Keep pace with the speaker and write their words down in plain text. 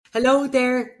Hello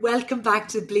there. Welcome back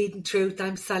to Bleeding Truth.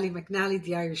 I'm Sally McNally,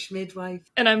 the Irish midwife.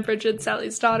 And I'm Bridget,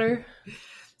 Sally's daughter.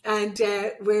 And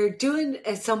we're doing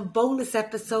some bonus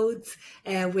episodes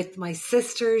with my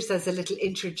sisters as a little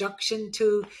introduction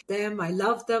to them. I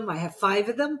love them. I have 5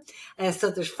 of them.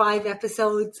 So there's 5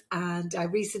 episodes. And I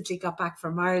recently got back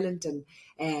from Ireland.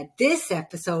 And this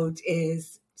episode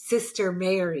is Sister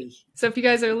Mary. So if you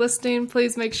guys are listening,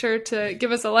 please make sure to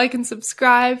give us a like and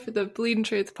subscribe for the Bleeding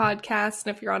Truth podcast.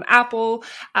 And if you're on Apple,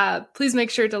 please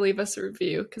make sure to leave us a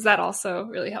review because that also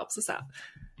really helps us out.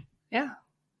 Yeah.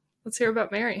 Let's hear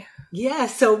about Mary. Yeah,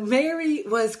 so Mary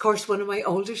was, of course, one of my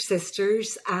older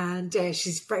sisters, and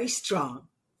she's very strong,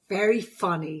 very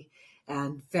funny,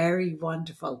 and very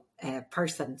wonderful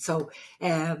person. So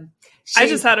I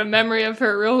just had a memory of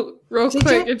her real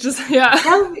quick. You? It just, yeah.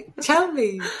 Tell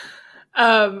me.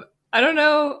 I don't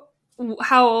know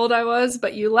how old I was,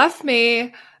 but you left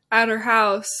me at her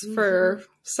house for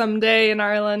some day in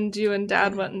Ireland. You and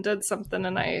Dad went and did something,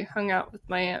 and I hung out with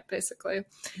my aunt, basically.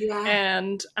 Yeah.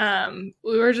 And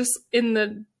we were just in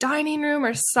the dining room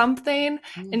or something.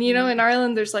 And, you know, in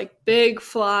Ireland, there's, like, big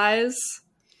flies.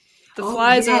 The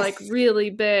flies are, like, really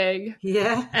big.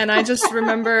 Yeah. And I just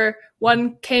remember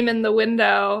one came in the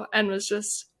window and was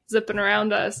just zipping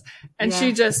around us. And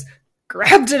she just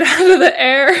grabbed it out of the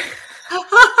air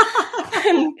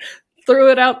and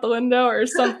threw it out the window or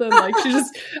something. Like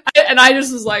I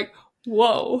just was like,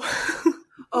 whoa.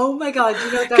 Oh my God.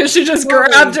 You know, because she just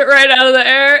grabbed it right out of the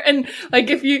air. And like,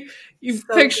 if you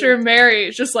so picture good. Mary,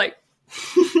 it's just like,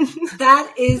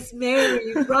 that is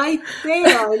Mary right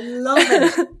there. I love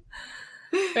it.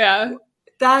 Yeah.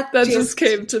 That just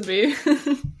came to me.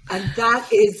 And that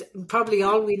is probably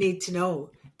all we need to know.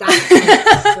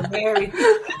 That's Mary.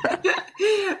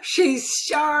 She's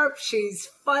sharp, she's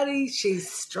funny,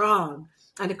 she's strong.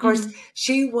 And of course,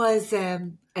 she was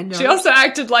a nurse. She also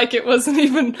acted like it wasn't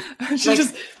even, she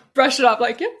just brushed it off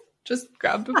like, yeah, just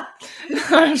grabbed him.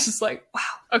 I was just like,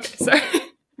 wow, okay, sorry.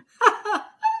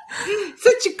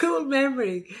 Such a cool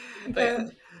memory.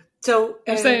 So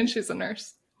you're saying she's a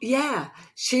nurse. Yeah,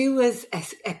 she was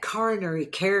a coronary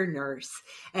care nurse.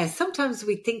 Sometimes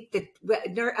we think that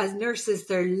as nurses,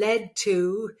 they're led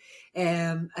to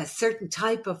a certain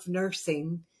type of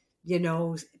nursing, you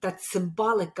know, that's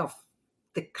symbolic of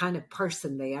the kind of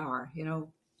person they are, you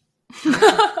know.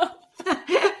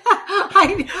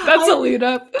 That's a lead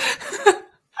up.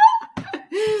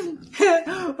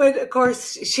 But of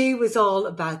course, she was all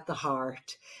about the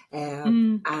heart.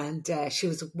 And she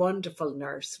was a wonderful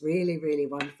nurse, really, really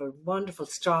wonderful,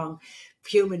 strong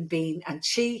human being. And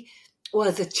she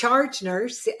was a charge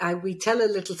nurse. We tell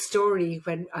a little story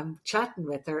when I'm chatting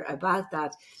with her about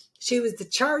that. She was the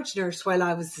charge nurse while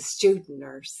I was the student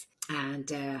nurse. And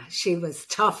she was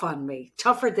tough on me,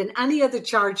 tougher than any other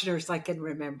charge nurse I can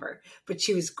remember. But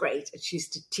she was great, and she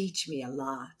used to teach me a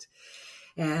lot.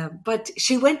 But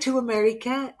she went to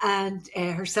America, and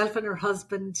herself and her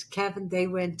husband, Kevin, they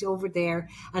went over there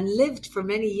and lived for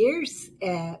many years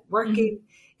working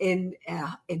in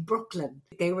Brooklyn.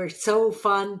 They were so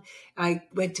fun. I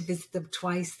went to visit them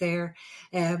twice there.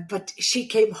 But she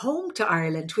came home to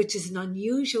Ireland, which is an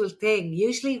unusual thing.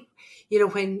 Usually, you know,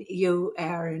 when you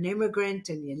are an immigrant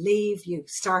and you leave, you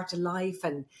start a life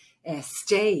and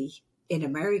stay in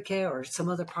America or some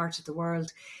other part of the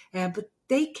world. But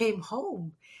they came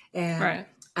home right.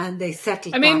 And they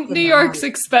settled. I mean, New York's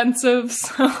expensive.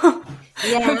 So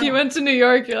if you went to New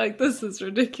York, you're like, this is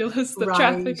ridiculous. The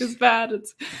traffic is bad.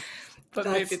 But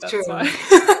maybe that's true. Why.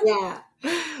 Yeah.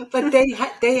 But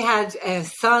they had a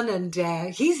son, and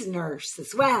he's a nurse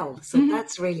as well. So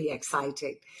that's really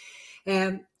exciting.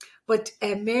 But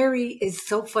Mary is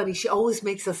so funny. She always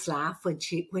makes us laugh when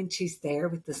she's there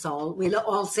with us all. We'll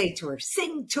all say to her,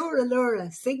 "Sing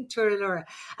Turalura, sing Turalura,"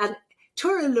 and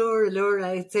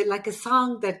Turalura, it's like a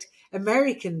song that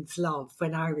Americans love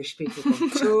when Irish people go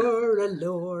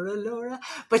Turalura.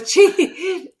 But she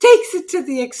takes it to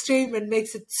the extreme and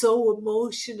makes it so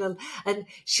emotional, and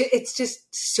it's just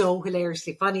so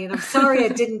hilariously funny. And I'm sorry I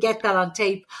didn't get that on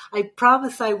tape. I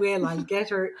promise I will. I'll get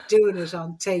her doing it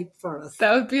on tape for us.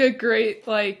 That would be a great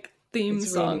theme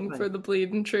song really for the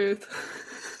Bleeding Truth.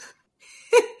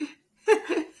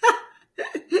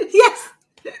 Yes.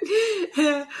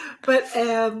 But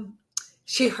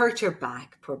she hurt her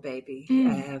back, poor baby.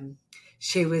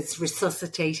 She was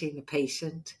resuscitating a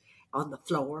patient on the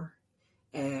floor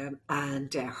and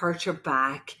hurt her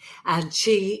back. And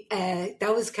she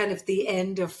that was kind of the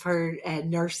end of her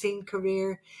nursing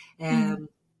career.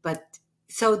 But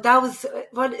so that was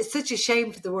such a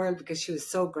shame for the world because she was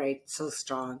so great, so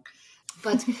strong.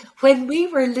 But when we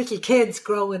were little kids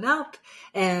growing up,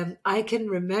 I can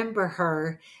remember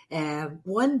her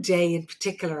one day in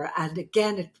particular, and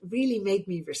again, it really made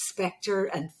me respect her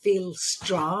and feel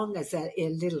strong as a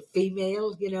little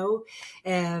female,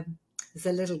 as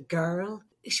a little girl.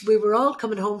 We were all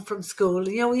coming home from school.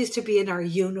 We used to be in our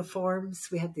uniforms.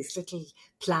 We had these little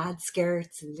plaid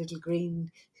skirts and little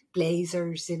green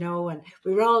blazers, and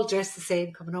we were all dressed the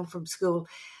same coming home from school.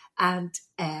 And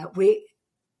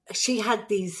she had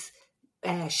these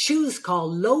shoes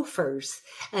called loafers,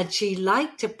 and she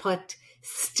liked to put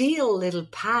steel little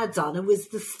pads on. It was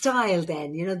the style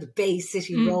then, the Bay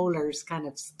City Rollers kind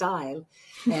of style.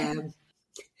 And,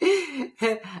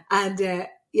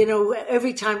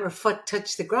 every time her foot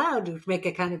touched the ground, it would make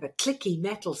a kind of a clicky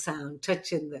metal sound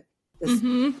touching the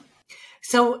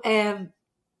So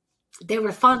they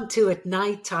were fun too at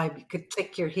night time. You could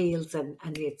click your heels and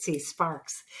you'd see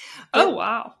sparks. But,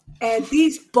 wow.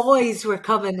 These boys were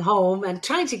coming home and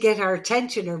trying to get our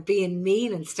attention or being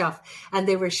mean and stuff. And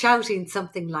they were shouting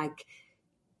something like,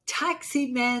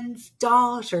 "Taxi men's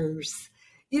daughters,"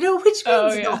 which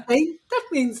means nothing. That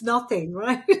means nothing,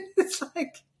 right? It's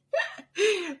like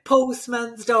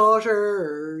postman's daughter,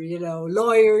 or,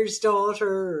 lawyer's daughter,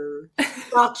 or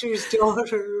doctor's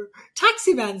daughter,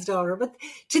 taxi man's daughter. But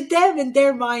to them, in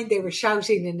their mind, they were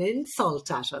shouting an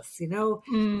insult at us,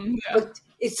 But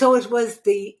so it was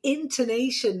the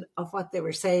intonation of what they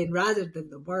were saying rather than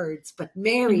the words. But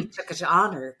Mary took it to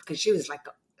honor because she was like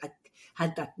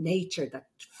had that nature, that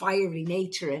fiery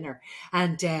nature in her.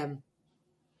 And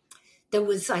there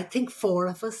was, I think, 4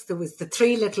 of us. There was the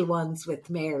 3 little ones with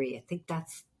Mary. I think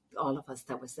that's all of us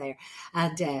that was there.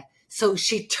 And so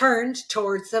she turned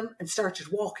towards them and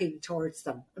started walking towards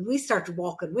them. And we started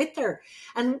walking with her.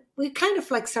 And we kind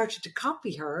of started to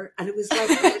copy her. And it was like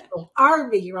a little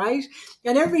army, right?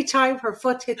 And every time her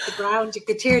foot hit the ground, you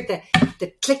could hear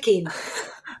the clicking.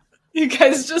 You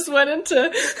guys just went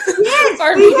into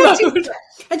army mode.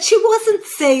 And she wasn't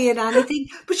saying anything,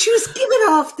 but she was giving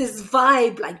off this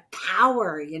vibe like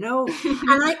power, and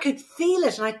I could feel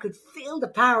it, and I could feel the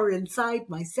power inside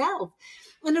myself.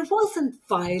 And it wasn't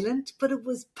violent, but it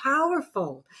was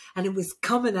powerful. And it was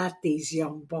coming at these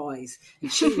young boys.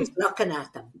 And she was looking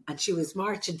at them, and she was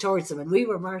marching towards them, and we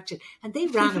were marching, and they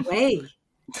ran away.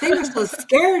 They were so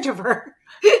scared of her.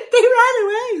 They ran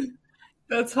away.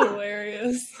 That's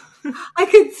hilarious. I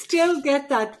can still get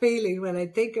that feeling when I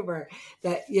think of her,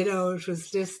 that, it was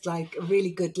just like a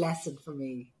really good lesson for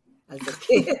me as a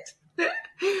kid.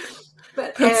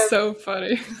 But that's so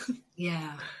funny.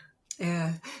 Yeah.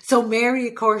 So Mary,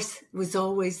 of course, was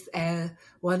always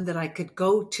one that I could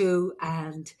go to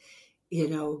and,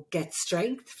 get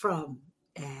strength from.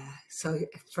 So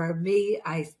for me,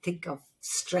 I think of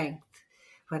strength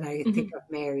when I think of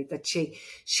Mary, that she,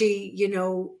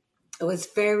 was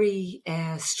very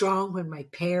strong when my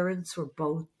parents were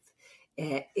both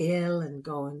ill and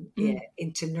going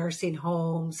into nursing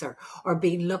homes or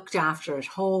being looked after at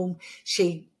home.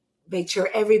 She made sure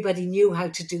everybody knew how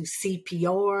to do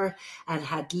CPR and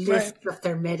had lists of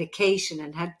their medication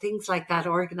and had things like that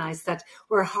organized that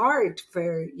were hard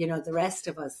for, the rest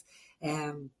of us.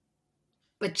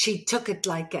 But she took it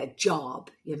like a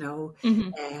job,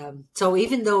 So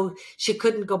even though she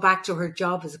couldn't go back to her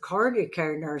job as a coronary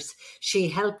care nurse, she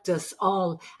helped us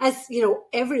all, as,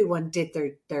 everyone did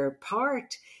their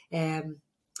part.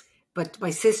 But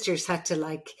my sisters had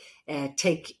to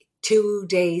take 2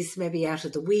 days maybe out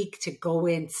of the week to go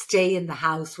in, stay in the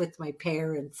house with my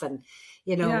parents. And,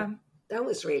 that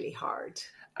was really hard.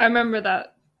 I remember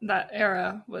that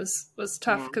era was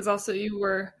tough because also you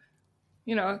were,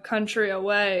 a country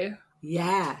away.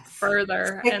 Yes.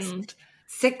 Further.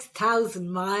 6,000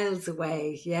 miles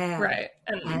away. Yeah. Right.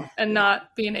 And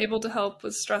not being able to help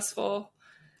was stressful.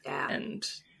 Yeah. And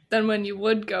then when you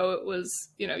would go, it was,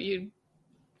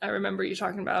 I remember you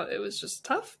talking about, it was just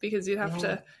tough because you'd have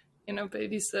to,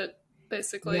 babysit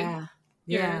basically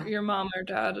your mom or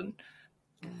dad. And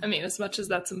I mean, as much as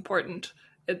that's important,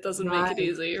 it doesn't make it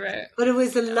easy, right? But it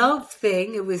was a love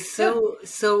thing. It was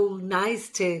so nice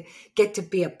to get to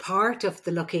be a part of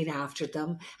the looking after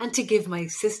them and to give my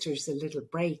sisters a little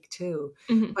break too.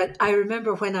 Mm-hmm. But I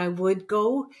remember when I would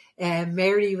go,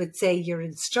 Mary would say, your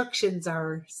instructions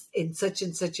are in such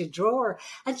and such a drawer.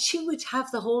 And she would have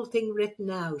the whole thing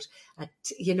written out at,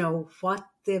 what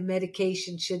the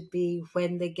medication should be,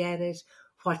 when they get it,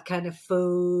 what kind of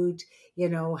food,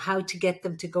 how to get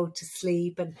them to go to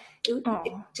sleep. And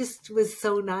it just was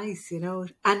so nice,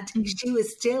 and she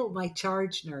was still my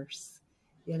charge nurse,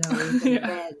 even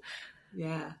then.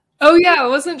 Yeah. Oh yeah.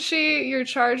 Wasn't she your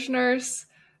charge nurse?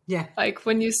 Yeah. Like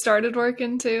when you started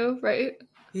working too, right?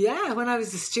 Yeah, when I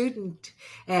was a student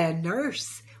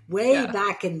nurse way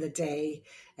back in the day.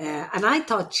 And I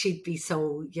thought she'd be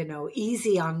so,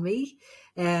 easy on me.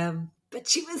 But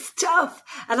she was tough.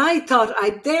 And I thought,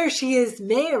 there she is,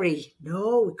 Mary.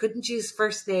 No, we couldn't use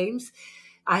first names.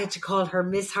 I had to call her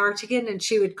Miss Hartigan and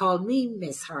she would call me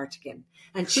Miss Hartigan.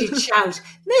 And she'd shout,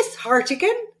 Miss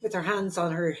Hartigan, with her hands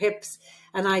on her hips.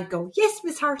 And I'd go, yes,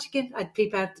 Miss Hartigan. I'd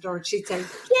peep out the door and she'd say,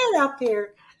 get up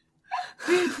here.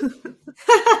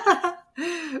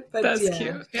 But that's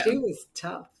cute. Yeah. She was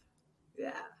tough.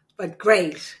 Yeah, but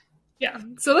great. Yeah.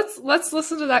 So let's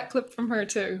listen to that clip from her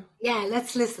too. Yeah,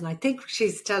 let's listen. I think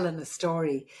she's telling a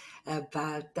story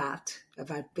about that,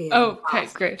 about being. Oh, okay,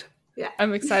 awesome. Great. Yeah,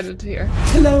 I'm excited to hear.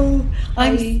 Hello,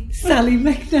 I'm Sally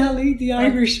McNally, the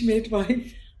Irish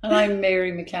midwife. And I'm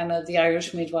Mary McKenna, the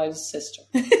Irish midwife's sister.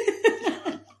 This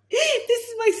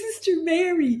is my sister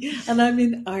Mary, and I'm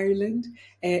in Ireland,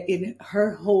 in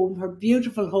her home, her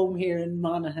beautiful home here in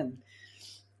Monaghan.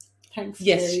 Thanks,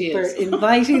 Mary, for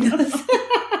inviting us.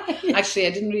 Actually,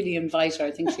 I didn't really invite her.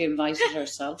 I think she invited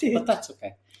herself, but that's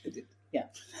okay. Yeah.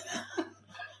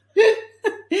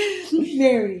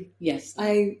 Mary. Yes.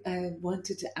 I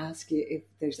wanted to ask you if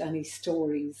there's any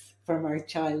stories from our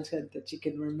childhood that you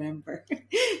can remember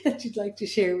that you'd like to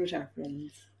share with our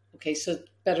friends. Okay, so it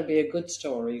better be a good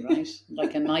story, right?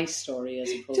 Like a nice story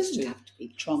as opposed to have to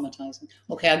be traumatizing.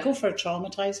 Okay, I'll go for a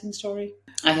traumatizing story.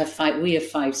 We have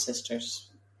 5 sisters.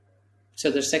 So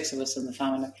there's 6 of us in the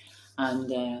family.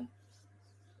 And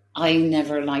I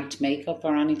never liked makeup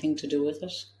or anything to do with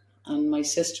it. And my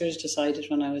sisters decided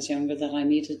when I was younger that I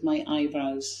needed my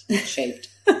eyebrows shaped.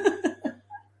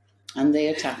 And they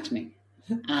attacked me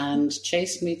and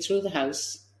chased me through the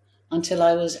house until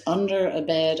I was under a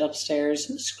bed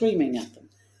upstairs screaming at them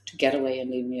to get away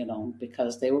and leave me alone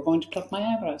because they were going to pluck my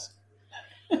eyebrows.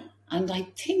 And I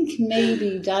think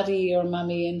maybe Daddy or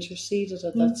Mummy interceded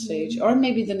at that stage, or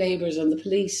maybe the neighbours and the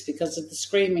police because of the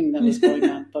screaming that was going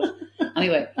on. But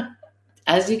anyway,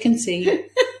 as you can see,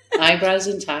 eyebrows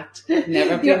intact, never been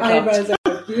plucked. Your eyebrows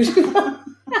are beautiful.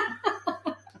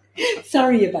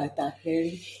 Sorry about that,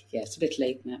 Mary. Yeah, it's a bit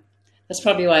late now. That's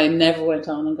probably why I never went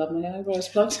on and got my eyebrows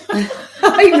plucked.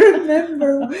 I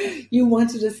remember you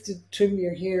wanted us to trim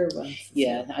your hair once.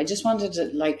 Yeah, I just wanted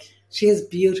to, she has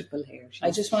beautiful hair. She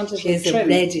has a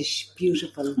reddish,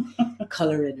 beautiful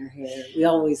colour in her hair. We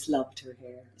always loved her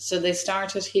hair. So they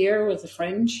started here with a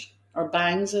fringe, or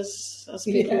bangs as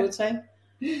people would say.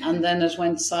 And then it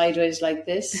went sideways like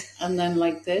this, and then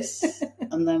like this,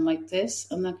 and then like this,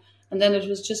 and then it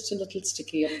was just a little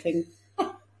sticky up thing.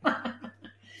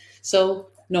 So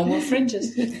no more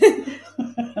fringes.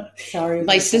 Sorry.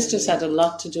 My sisters had a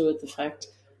lot to do with the fact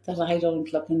that I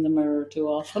don't look in the mirror too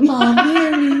often. Oh,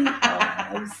 Mary.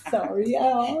 I'm sorry.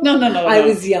 Oh. No. I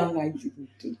was young. I didn't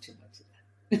do too much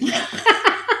of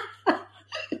that.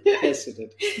 Yes, you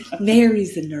did.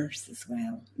 Mary's a nurse as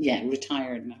well. Yeah,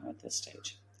 retired now at this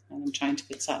stage. And I'm trying to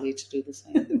get Sally to do the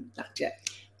same. Not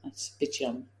yet. That's a bit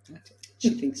young.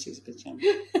 She thinks she's a bit young.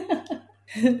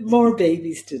 More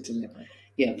babies to deliver.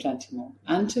 Yeah, plenty more.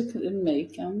 And to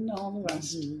make and all the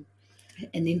rest. Mm-hmm.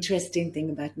 An interesting thing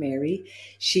about Mary,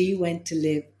 she went to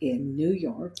live in New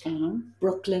York,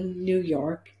 Brooklyn, New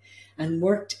York, and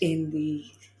worked in the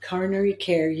coronary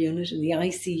care unit, in the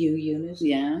ICU unit.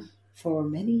 Yeah. For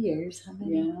many years. How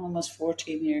many? Yeah, almost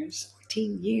 14 years.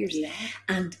 14 years. Yeah.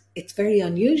 And it's very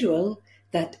unusual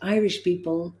that Irish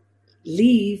people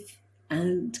leave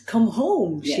and come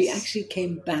home. Yes. She actually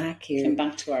came back here. Came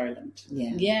back to Ireland.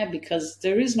 Yeah. Yeah, because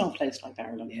there is no place like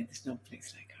Ireland. Yeah, there's no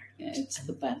place like Ireland. Yeah, it's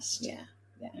the best. Yeah.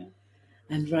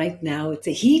 And right now it's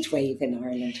a heat wave in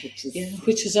Ireland,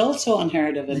 which is also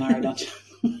unheard of in Ireland.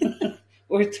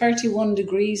 We're 31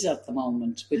 degrees at the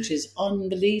moment, which is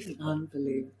unbelievable.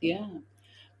 Unbelievable. Yeah.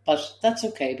 But that's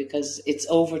okay because it's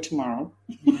over tomorrow.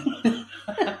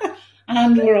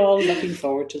 And we're all looking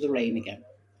forward to the rain again.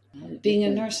 Being a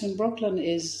nurse in Brooklyn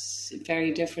is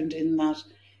very different in that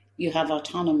you have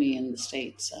autonomy in the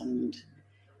States. And,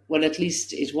 well, at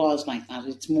least it was like that.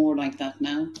 It's more like that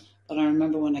now. But I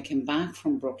remember when I came back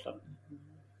from Brooklyn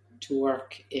to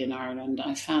work in Ireland,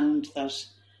 I found that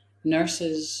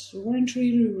nurses weren't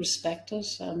really respected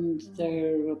and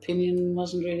their opinion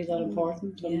wasn't really that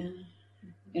important. And,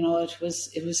 you know, it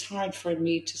was hard for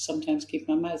me to sometimes keep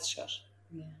my mouth shut.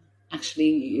 Yeah.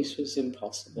 Actually, it was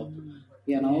impossible,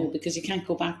 you know, because you can't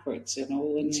go backwards, you know.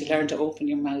 Once you learn to open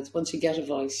your mouth, once you get a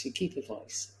voice, you keep a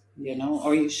voice, you know,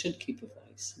 or you should keep a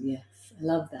voice. Yes, I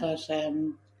love that. But,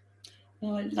 you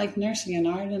know, like nursing in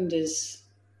Ireland is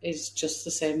just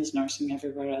the same as nursing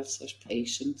everywhere else. There's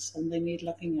patients and they need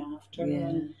looking after. Yeah.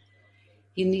 And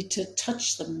you need to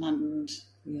touch them and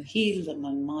heal them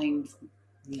and mind them.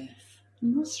 Yes.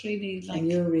 And that's really like...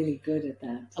 And you're really good at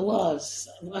that. I was.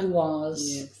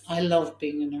 Yes. I loved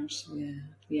being a nurse. Yeah.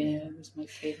 Yeah, it was my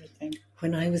favourite thing.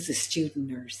 When I was a student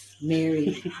nurse,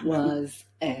 Mary was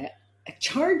a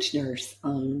charge nurse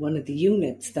on one of the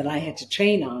units that I had to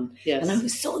train on. Yes. And I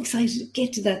was so excited to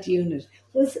get to that unit.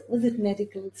 Was it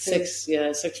medical? Sixth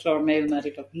floor male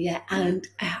medical. Yeah, and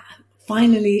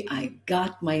finally I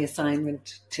got my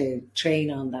assignment to train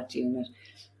on that unit.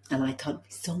 And I thought it'd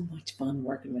be so much fun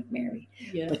working with Mary.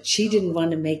 Yeah. But she didn't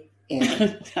want to make...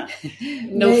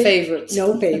 No favourites.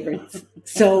 No favourites.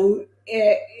 So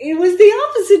it was the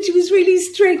opposite. She was really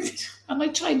strict. And I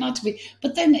tried not to be.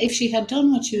 But then if she had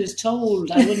done what she was told,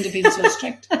 I wouldn't have been so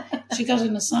strict. She got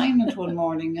an assignment one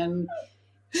morning and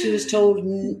she was told,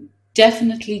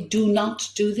 definitely do not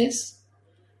do this.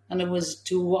 And it was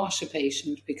to wash a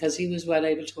patient because he was well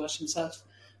able to wash himself.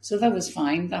 So that was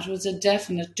fine. That was a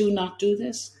definite, do not do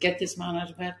this. Get this man out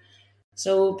of bed.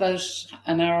 So about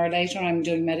an hour later, I'm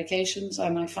doing medications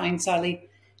and I find Sally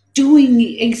doing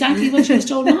exactly what she was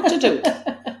told not to do.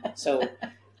 So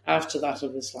after that,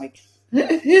 it was like...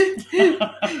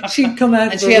 She'd come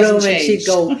out of the room and she'd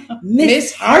go,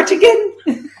 Miss Hartigan.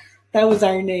 That was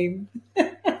our name.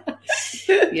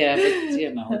 Yeah,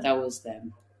 but that was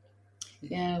them.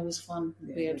 Yeah, it was fun.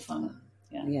 Yeah, we had fun.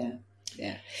 Yeah.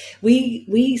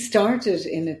 We started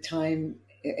in a time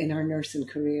in our nursing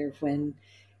career when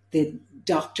the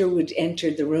doctor would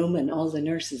enter the room and all the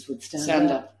nurses would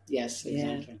stand up. Yes,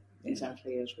 exactly. Yeah.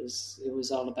 Exactly. It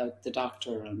was all about the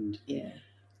doctor, and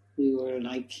we were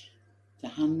like the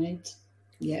handmaids.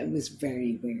 Yeah, it was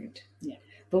very weird. Yeah,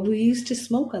 but we used to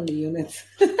smoke on the units.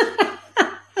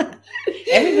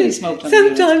 Everybody smoked on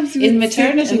Sometimes the units. In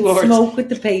maternity wards. Smoke with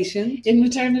the patient. In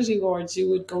maternity wards, you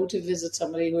would go to visit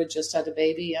somebody who had just had a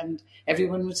baby, and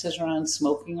everyone would sit around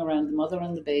smoking around the mother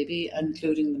and the baby,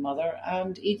 including the mother,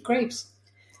 and eat grapes.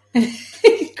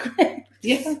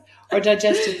 Yeah, or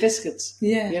digestive biscuits.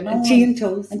 Yeah, and tea and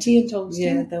toast.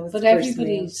 Yeah, that was. But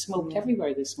everybody smoked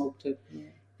everywhere. They smoked it. Yeah.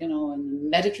 And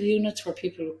medical units where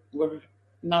people were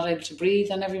not able to breathe,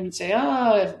 and everyone would say,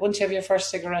 once you have your first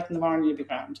cigarette in the morning, you'll be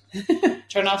grand.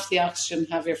 Turn off the oxygen,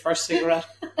 have your first cigarette,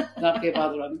 not be a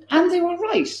bother on. And they were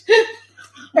right.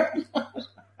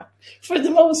 For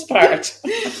the most part.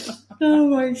 Oh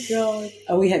my God.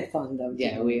 Oh, we had fun though.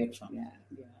 Yeah, we had fun. Yeah.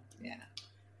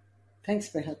 Thanks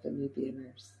for helping me be a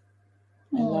nurse.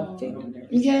 I love being a nurse.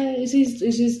 Yeah, it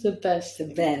is the best. The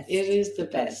best. It is the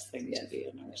best thing to be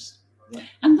a nurse. Yeah.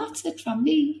 And that's it from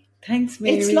me. Thanks,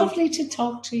 Mary. It's lovely to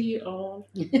talk to you all.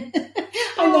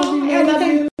 I love you, Mary. I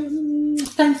love you.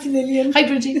 Thanks a million. Hi,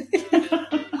 Bridgie.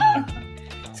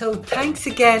 So thanks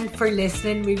again for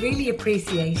listening. We really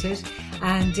appreciate it.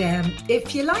 And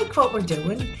if you like what we're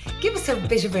doing, give us a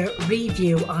bit of a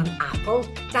review on Apple.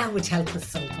 That would help us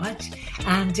so much.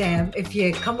 And if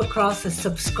you come across a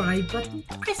subscribe button,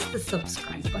 press the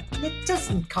subscribe button. It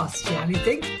doesn't cost you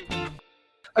anything.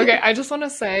 Okay, I just want to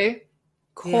say,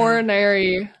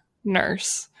 coronary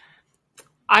nurse.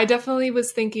 I definitely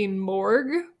was thinking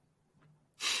morgue.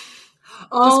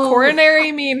 Does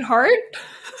coronary mean heart?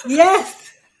 Yes.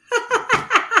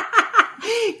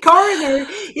 Coroner,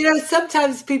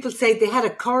 sometimes people say they had a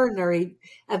coronary,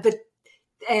 but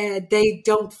they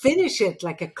don't finish it,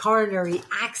 like a coronary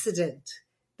accident.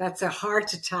 That's a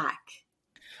heart attack.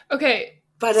 Okay,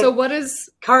 but so what is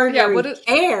coronary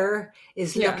care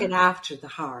is looking after the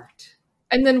heart.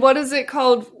 And then what is it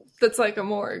called that's like a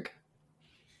morgue?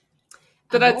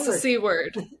 That's a C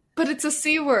word. But it's a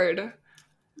C word.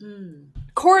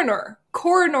 Coroner.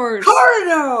 Coroners.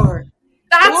 Coroner!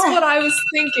 That's what I was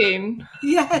thinking.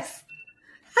 Yes.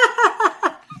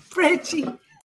 Bridgie.